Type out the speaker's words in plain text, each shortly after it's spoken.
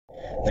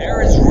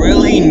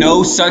really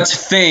no such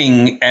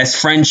thing as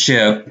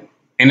friendship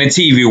in the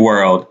TV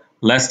world?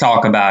 Let's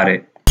talk about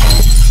it.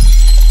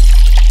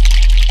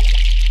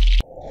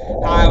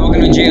 Hi, welcome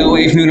to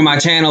JOA. If you're new to my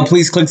channel,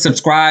 please click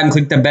subscribe and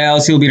click the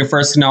bell so you'll be the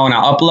first to know when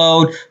I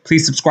upload.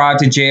 Please subscribe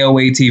to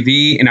JOA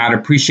TV, and I'd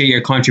appreciate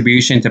your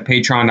contribution to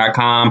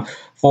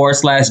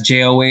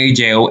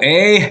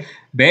patreon.com/JOA.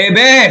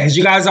 Baby, as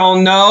you guys all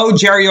know,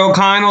 Jerry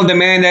O'Connell, the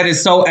man that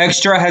is so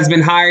extra, has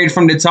been hired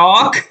from the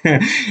talk.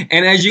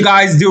 And as you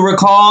guys do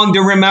recall and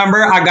do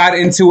remember, I got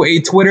into a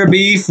Twitter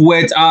beef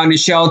with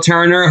Nichelle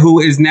Turner,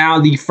 who is now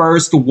the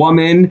first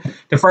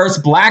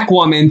black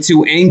woman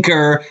to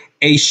anchor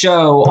a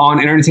show on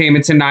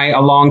Entertainment Tonight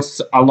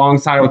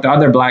alongside with the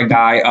other black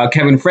guy,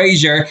 Kevin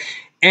Frazier.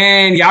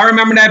 And y'all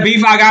remember that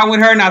beef I got with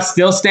her, and I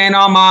still stand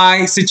on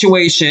my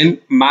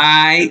situation,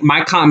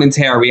 my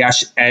commentary,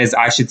 as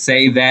I should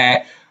say,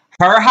 that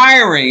her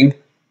hiring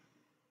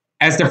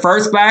as the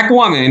first black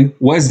woman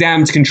was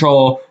damage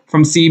control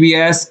from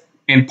CBS.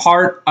 And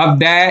part of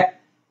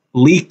that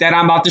leak that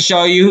I'm about to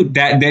show you,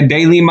 that the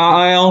Daily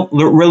Mail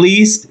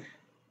released,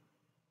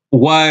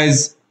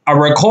 was a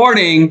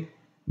recording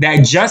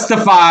that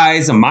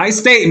justifies my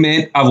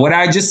statement of what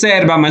I just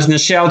said about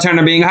Nichelle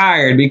Turner being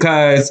hired,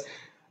 because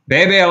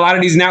baby, a lot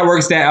of these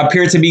networks that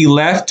appear to be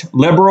left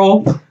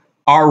liberal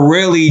are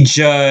really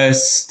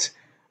just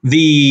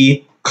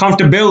the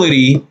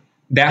comfortability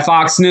that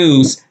Fox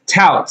News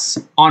touts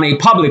on a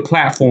public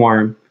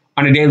platform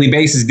on a daily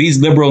basis.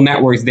 These liberal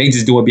networks, they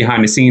just do it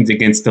behind the scenes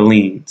against the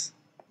leans.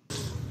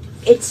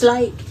 It's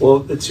like...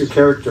 Well, it's your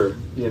character,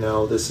 you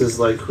know. This is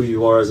like who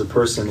you are as a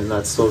person, and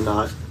that's so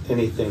not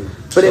anything.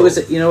 But it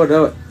was, you know what,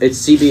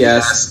 it's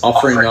CBS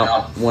offering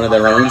up one of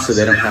their own so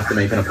they don't have to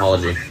make an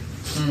apology.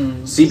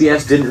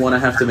 CBS didn't want to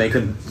have to make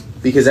a...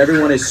 Because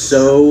everyone is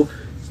so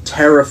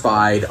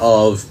terrified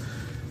of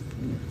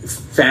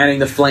fanning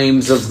the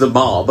flames of the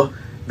mob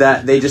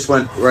that they just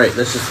went, right,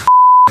 let's just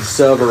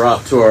serve her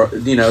up to her,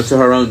 to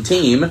her own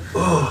team.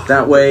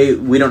 That way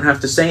we don't have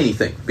to say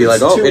anything. Be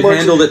like, oh, it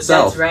handled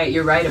itself. That's right.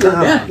 You're right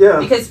about that. Yeah.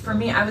 Because for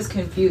me, I was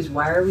confused.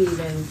 Why are we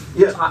even...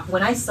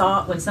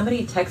 When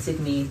somebody texted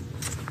me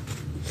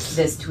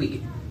this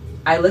tweet,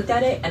 I looked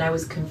at it and I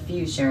was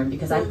confused, Sharon,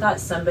 because I thought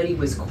somebody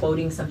was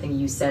quoting something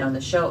you said on the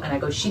show, and I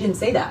go, she didn't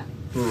say that.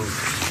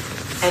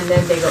 And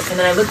then they go, and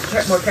then I looked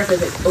more carefully,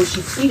 like, oh,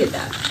 she tweeted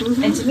that.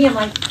 And to me, I'm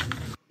like,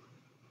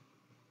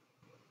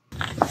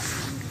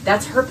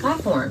 that's her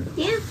platform.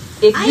 Yeah.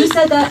 If you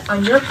said that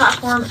on your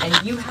platform and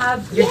you're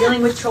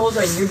dealing with trolls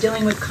or you're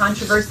dealing with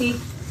controversy,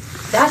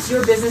 that's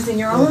your business in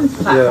your own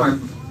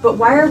platform. But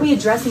why are we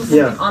addressing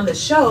something on the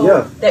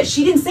show that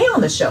she didn't say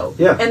on the show?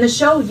 And the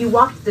show, you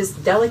walked this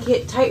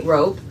delicate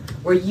tightrope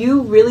where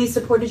you really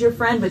supported your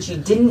friend, but you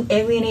didn't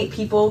alienate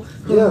people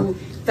who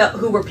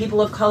were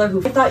people of color.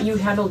 I thought you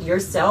handled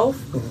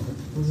yourself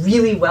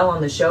really well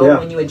on the show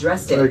when you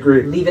addressed it. I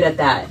agree. Leave it at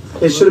that.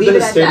 It should have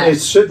been a statement.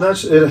 It should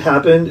not. It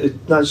happened. It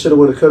not should have,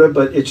 would have, could have,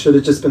 but it should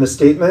have just been a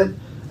statement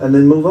and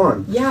then move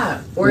on.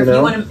 Yeah. Or if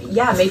you want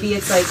to, maybe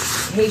it's like,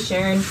 hey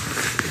Sharon,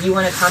 if you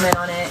want to comment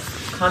on it,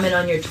 comment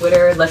on your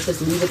Twitter. Let's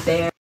just leave it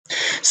there.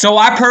 So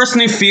I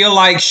personally feel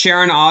like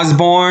Sharon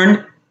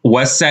Osbourne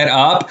was set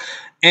up.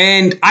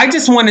 And I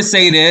just want to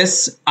say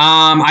this.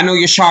 I know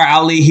Yashar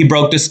Ali, he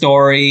broke the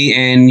story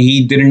and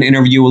he did an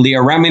interview with Leah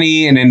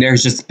Remini. And then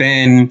there's just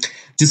been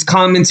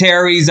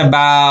commentaries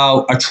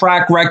about a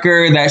track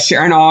record that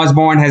Sharon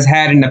Osbourne has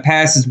had in the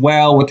past as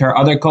well with her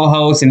other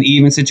co-hosts and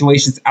even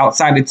situations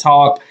outside the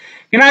talk.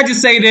 Can I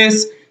just say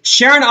this?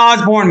 Sharon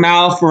Osbourne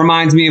mouth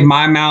reminds me of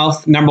my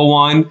mouth, number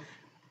one,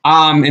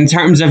 in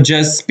terms of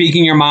just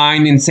speaking your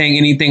mind and saying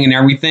anything and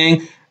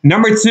everything.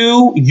 Number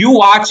two, you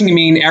watching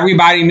me and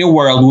everybody in the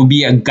world would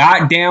be a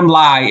goddamn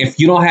lie if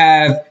you don't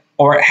have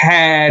or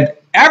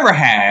ever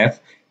have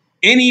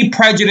any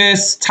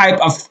prejudice type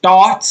of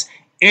thoughts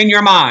in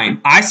your mind.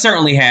 I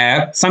certainly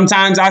have.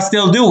 Sometimes I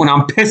still do when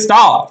I'm pissed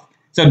off.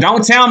 So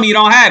don't tell me you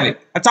don't have it.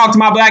 I talk to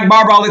my black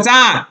barber all the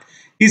time.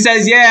 He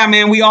says, yeah,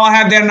 man, we all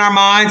have that in our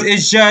minds.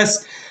 It's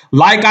just,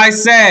 like I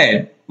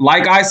said,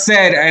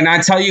 and I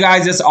tell you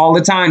guys this all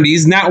the time,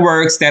 these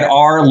networks that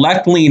are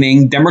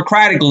left-leaning,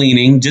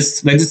 Democratic-leaning,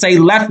 let's just say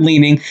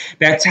left-leaning,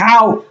 that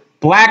tout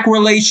black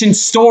relation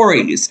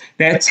stories,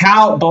 that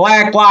tout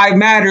Black Lives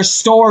Matter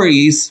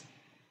stories,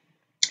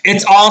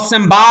 it's all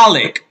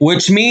symbolic,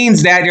 which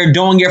means that they're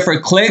doing it for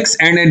clicks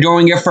and they're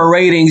doing it for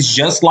ratings,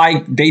 just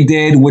like they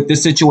did with the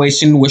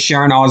situation with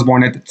Sharon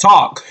Osbourne at the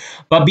talk.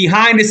 But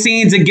behind the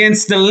scenes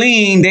against the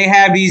lean, they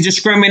have these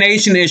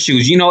discrimination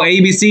issues. You know,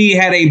 ABC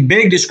had a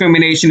big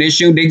discrimination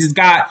issue. They just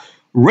got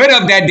rid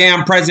of that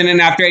damn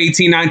president after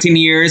 18, 19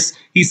 years.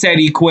 He said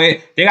he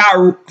quit. They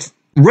got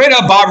rid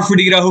of Barbara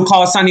Fredita, who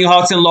called Sonny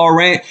Hudson low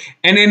rent.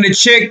 And then the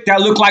chick that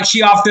looked like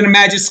she off in the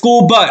Magic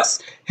School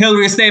Bus,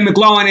 Hillary Stanton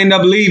McLaurin, ended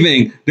up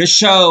leaving the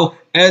show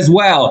as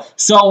well.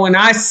 So when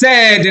I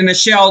said that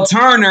Nichelle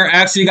Turner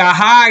actually got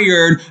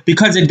hired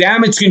because of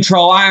damage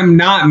control, I am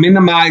not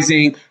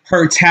minimizing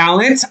her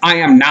talents. I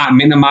am not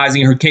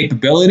minimizing her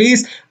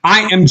capabilities.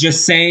 I am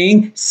just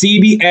saying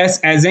CBS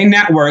as a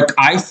network,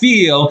 I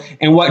feel,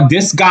 and what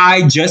this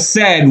guy just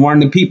said, one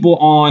of the people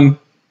on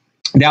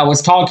that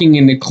was talking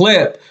in the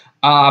clip,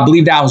 I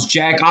believe that was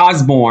Jack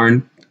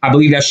Osbourne. I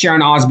believe that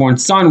Sharon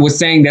Osbourne's son was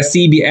saying that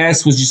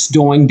CBS was just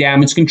doing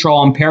damage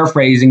control. I'm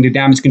paraphrasing the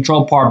damage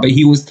control part, but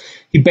he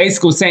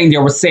basically was saying they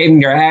were saving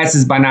their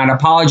asses by not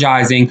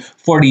apologizing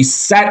for the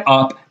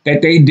setup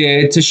that they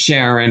did to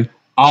Sharon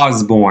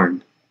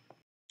Osbourne.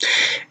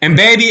 And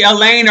baby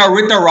Elaine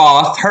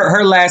Welteroth,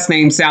 her last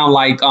name sound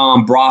like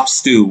broth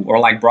stew or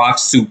like broth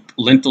soup,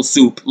 lentil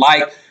soup.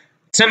 Like,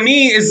 to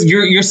me, is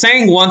you're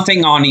saying one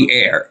thing on the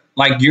air.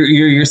 Like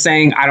you're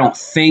saying, I don't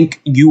think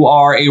you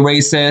are a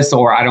racist,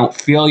 or I don't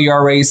feel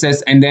you're a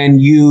racist. And then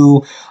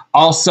you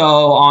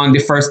also, on the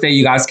first day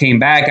you guys came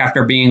back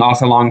after being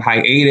off a long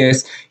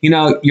hiatus, you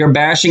know, you're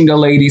bashing the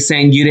lady,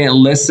 saying you didn't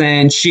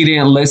listen, she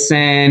didn't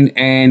listen,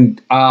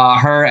 and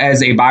her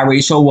as a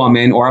biracial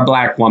woman or a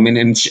black woman,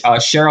 and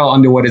Cheryl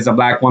Underwood as a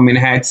black woman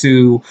had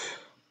to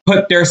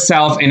put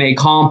themselves in a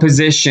calm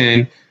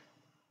position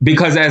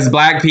because as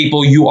black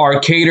people, you are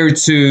catered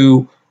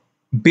to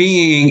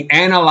being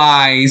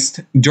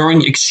analyzed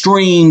during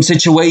extreme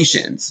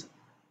situations.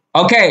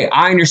 Okay,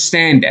 I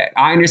understand that.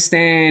 I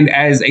understand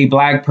as a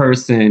black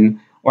person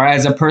or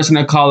as a person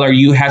of color,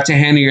 you have to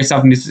handle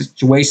yourself in these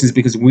situations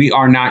because we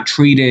are not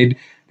treated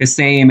the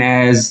same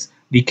as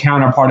the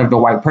counterpart of the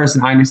white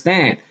person. I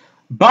understand.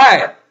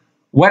 But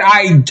what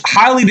I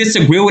highly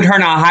disagree with her,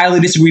 and I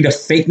highly disagree the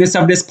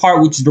fakeness of this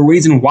part, which is the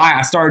reason why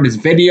I started this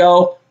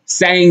video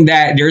saying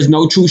that there's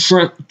no true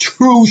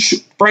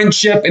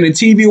friendship in the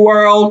TV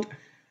world.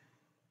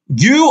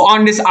 You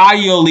on this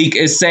audio leak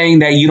is saying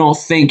that you don't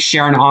think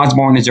Sharon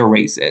Osbourne is a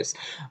racist.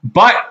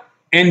 But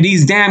in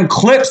these damn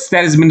clips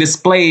that has been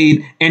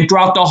displayed and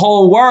throughout the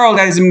whole world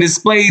that has been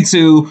displayed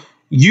to,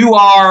 you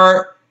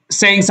are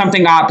saying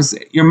something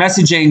opposite. Your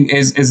messaging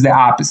is the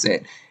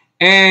opposite.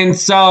 And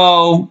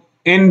so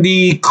in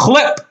the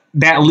clip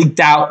that leaked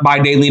out by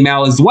Daily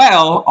Mail as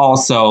well,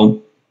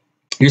 also,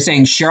 you're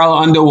saying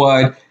Cheryl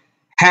Underwood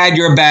had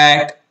your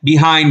back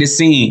behind the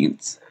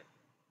scenes.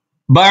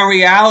 But in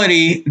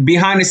reality,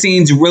 behind the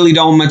scenes really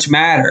don't much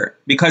matter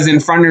because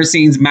in front of the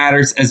scenes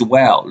matters as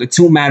well. The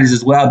two matters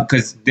as well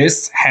because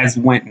this has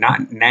went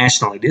not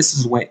nationally. This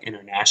has went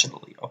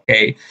internationally,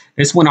 okay?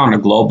 This went on a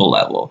global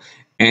level.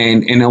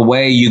 And in a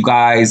way, you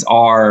guys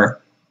are,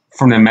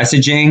 from the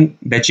messaging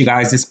that you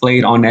guys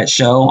displayed on that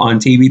show on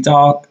TV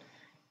Talk,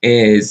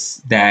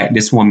 is that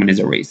this woman is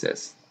a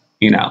racist,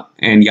 you know?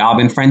 And y'all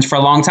been friends for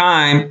a long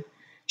time.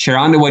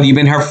 Sharon Underwood, you've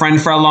been her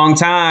friend for a long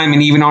time.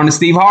 And even on the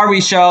Steve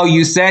Harvey show,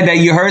 you said that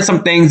you heard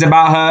some things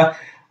about her.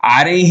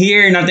 I didn't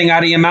hear nothing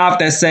out of your mouth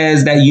that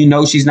says that you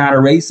know she's not a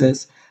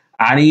racist.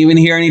 I didn't even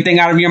hear anything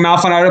out of your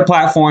mouth on other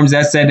platforms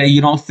that said that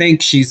you don't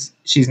think she's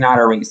not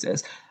a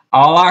racist.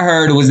 All I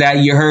heard was that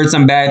you heard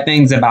some bad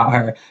things about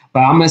her.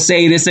 But I'm going to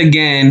say this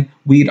again.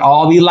 We'd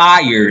all be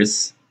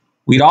liars.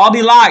 We'd all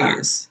be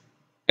liars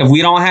if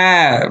we don't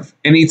have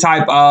any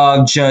type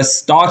of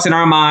just thoughts in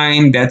our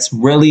mind that's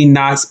really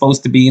not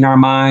supposed to be in our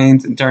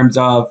minds in terms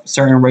of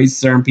certain races,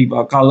 certain people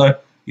of color.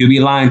 You'd be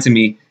lying to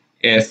me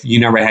if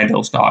you never had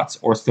those thoughts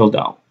or still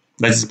don't.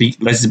 Let's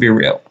just be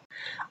real.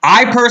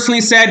 I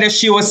personally said that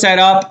she was set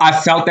up. I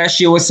felt that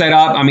she was set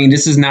up. I mean,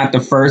 this is not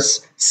the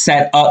first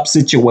set up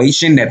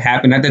situation that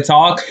happened at the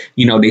talk.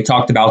 You know, they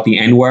talked about the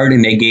N-word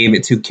and they gave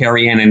it to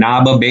Carrie Ann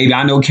Inaba. Baby,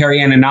 I know Carrie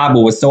Ann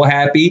Inaba was so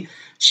happy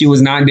she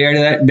was not there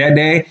that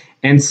day.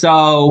 And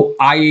so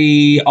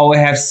I always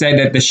have said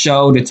that the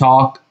show, The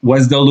Talk,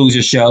 was the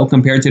loser show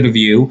compared to The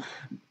View.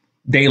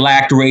 They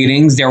lacked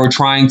ratings. They were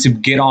trying to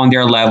get on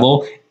their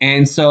level.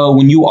 And so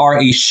when you are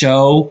a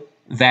show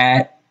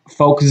that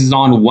focuses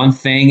on one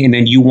thing and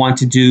then you want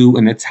to do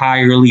an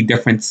entirely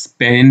different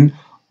spin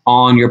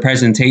on your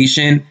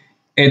presentation,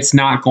 it's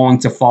not going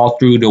to fall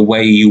through the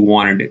way you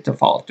wanted it to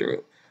fall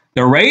through.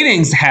 The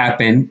ratings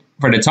happened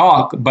for The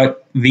Talk,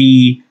 but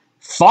the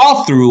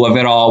fall through of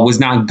it all was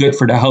not good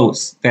for the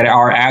hosts that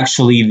are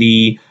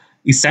actually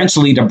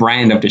essentially the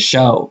brand of the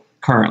show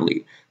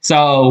currently.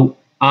 So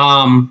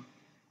Sharon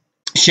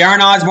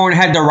Osbourne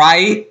had the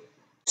right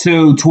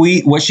to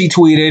tweet what she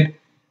tweeted,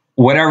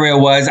 whatever it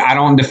was. I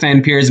don't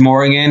defend Piers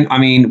Morgan. I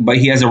mean, but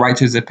he has a right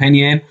to his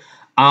opinion.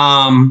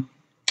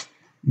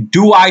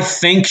 Do I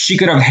think she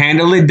could have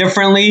handled it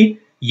differently?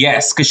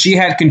 Yes, because she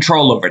had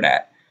control over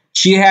that.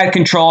 She had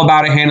control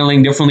about it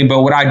handling differently.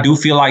 But what I do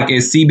feel like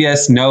is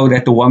CBS know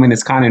that the woman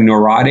is kind of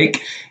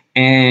neurotic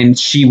and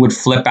she would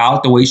flip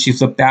out the way she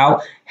flipped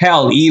out.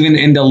 Hell, even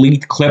in the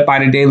leaked clip by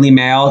the Daily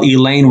Mail,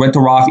 Elaine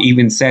Welteroth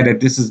even said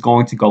that this is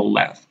going to go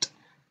left.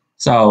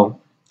 So,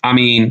 I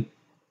mean,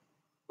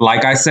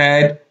 like I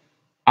said,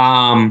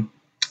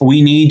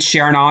 we need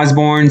Sharon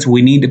Osbournes.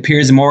 We need the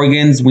Piers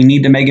Morgans. We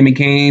need the Meghan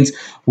McCains.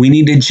 We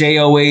need the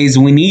JOAs.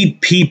 We need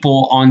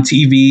people on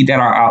TV that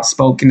are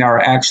outspoken, that are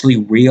actually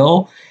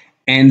real.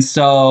 And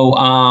so,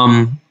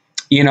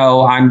 you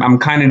know, I'm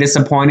kind of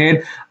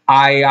disappointed.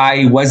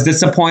 I was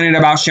disappointed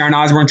about Sharon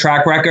Osbourne's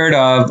track record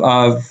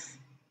of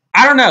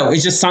I don't know.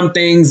 It's just some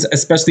things,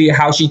 especially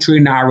how she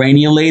treated an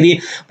Iranian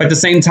lady. But at the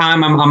same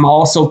time, I'm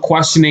also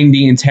questioning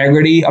the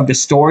integrity of the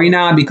story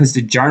now, because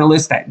the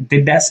journalist that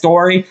did that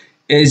story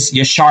is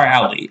Yashar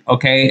Ali,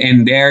 okay?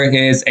 And there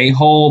is a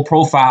whole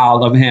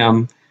profile of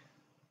him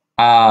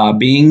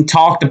being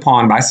talked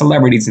upon by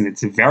celebrities, and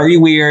it's very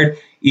weird.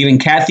 Even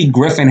Kathy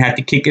Griffin had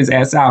to kick his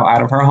ass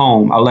out of her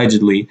home,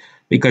 allegedly,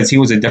 because he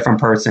was a different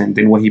person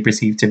than what he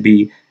perceived to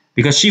be,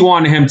 because she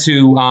wanted him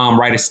to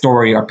write a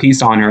story or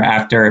piece on her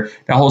after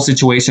the whole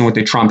situation with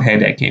the Trump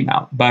head that came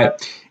out.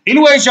 But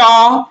anyways,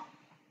 y'all,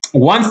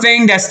 one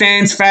thing that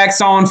stands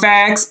facts on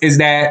facts is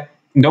that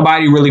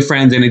nobody really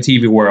friends in the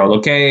TV world,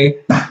 okay?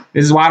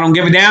 This is why I don't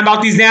give a damn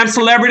about these damn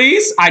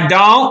celebrities. I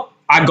don't.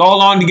 I go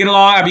along to get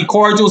along. I be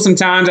cordial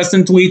sometimes. I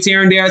send tweets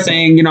here and there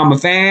saying, you know, I'm a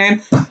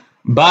fan.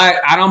 But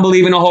I don't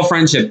believe in the whole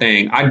friendship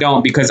thing. I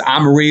don't, because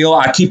I'm real.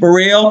 I keep it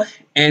real.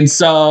 And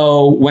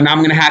so when I'm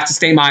going to have to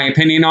state my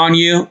opinion on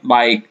you,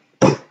 like,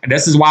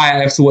 this is why I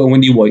have to with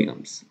Wendy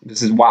Williams.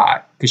 This is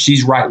why. Because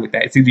she's right with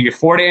that. It's either you're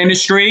for the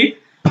industry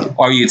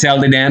or you tell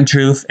the damn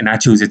truth. And I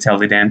choose to tell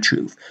the damn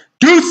truth.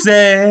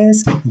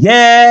 Deuces! Yay!